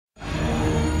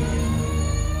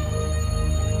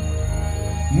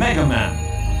Megaman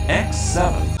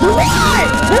X7.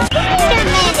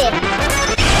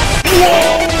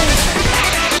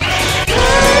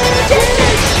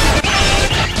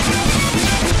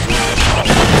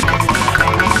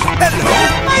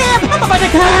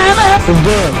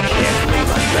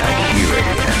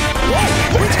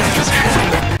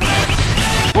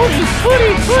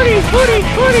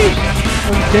 Footy!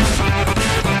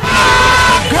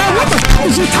 Girl, what the f***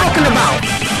 is you talking about?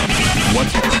 What?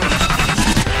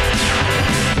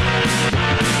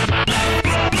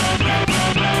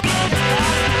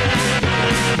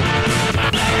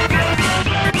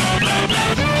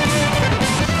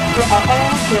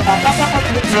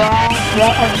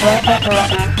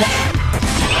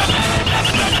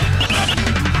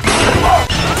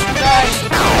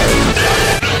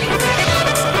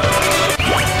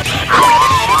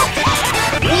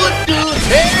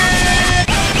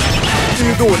 What are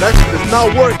you doing? That shit does not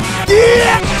work.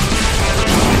 Yeah!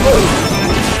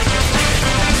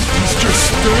 He's just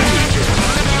standing there,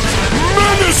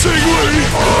 menacingly.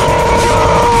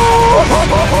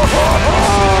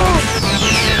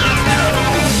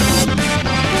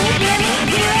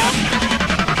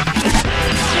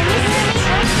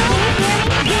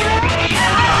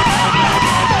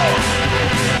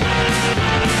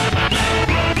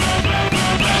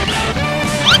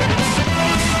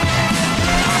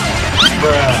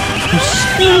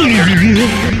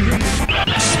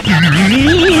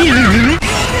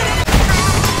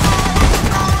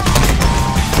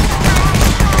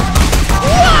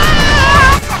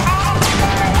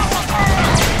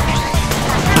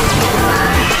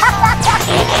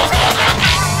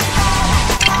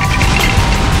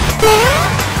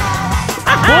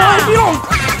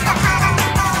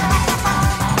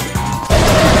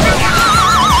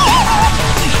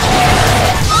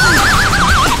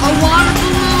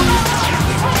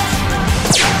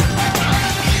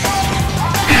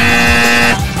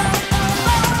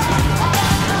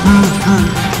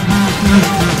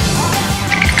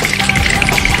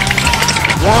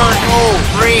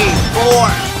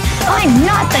 I'm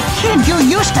not the kid you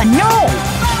used to know,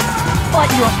 but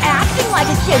you're acting like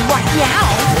a kid right now.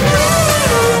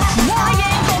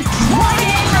 Triangle,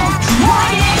 triangle,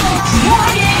 triangle,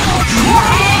 triangle,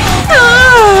 triangle.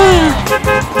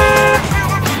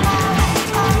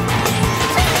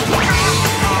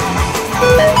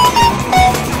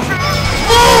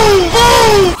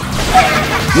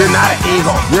 You're not an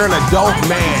eagle. You're an adult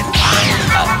man.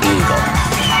 I'm an eagle.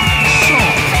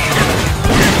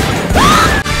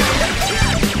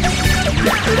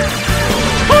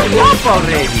 Hurry up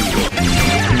already!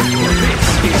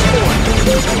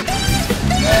 This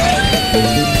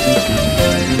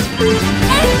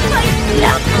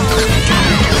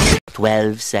is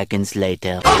 12 seconds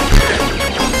later.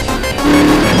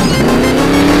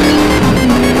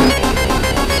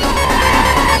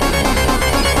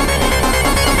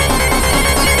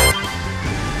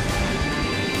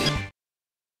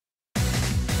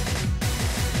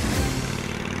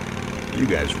 You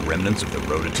guys remnants of the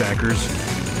road attackers?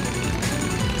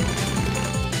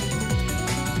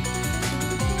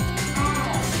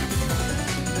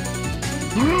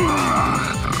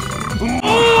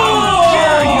 How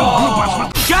dare you group us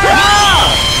with... Shut up!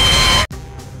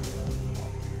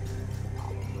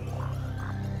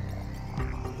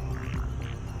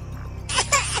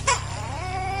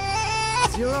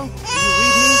 Zero, can you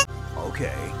read me?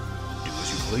 Okay, do as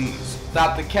you please.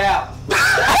 Stop the cap.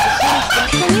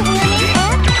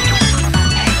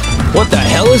 What the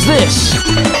hell is this?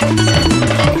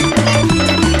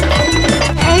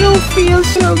 I don't feel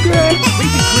so good. We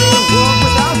can create a world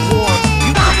without war.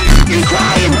 You're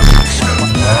crying.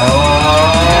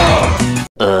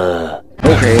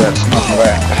 Okay, that's enough of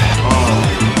that.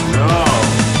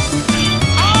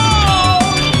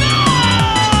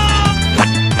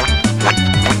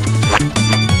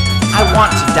 I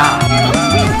want to die.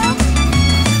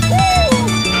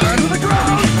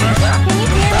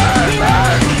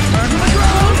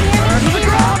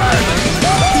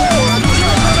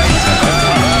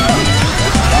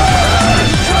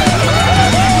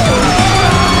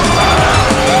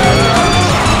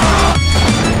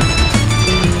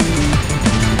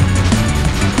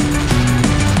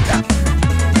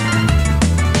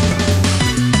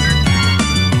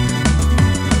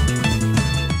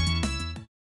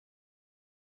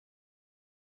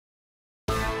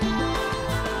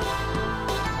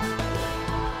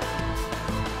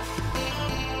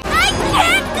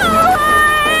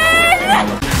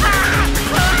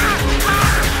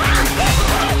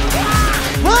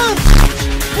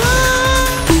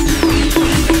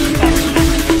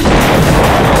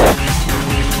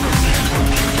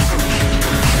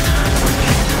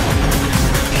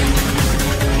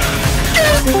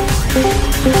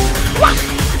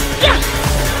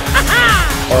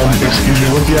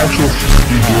 what the actual f***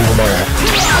 you doing about it?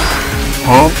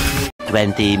 Huh?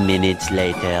 20 minutes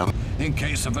later. In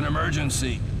case of an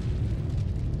emergency.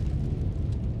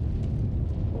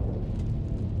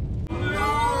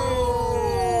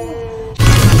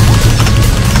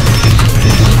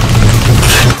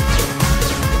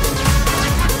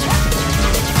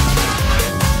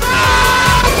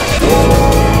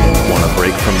 Want a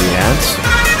break from the ads?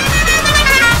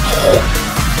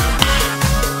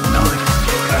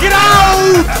 Get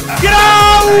out! Get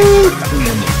out!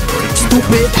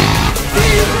 Stupid!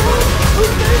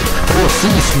 Oh, sí,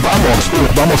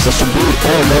 vamos a subir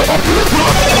todo.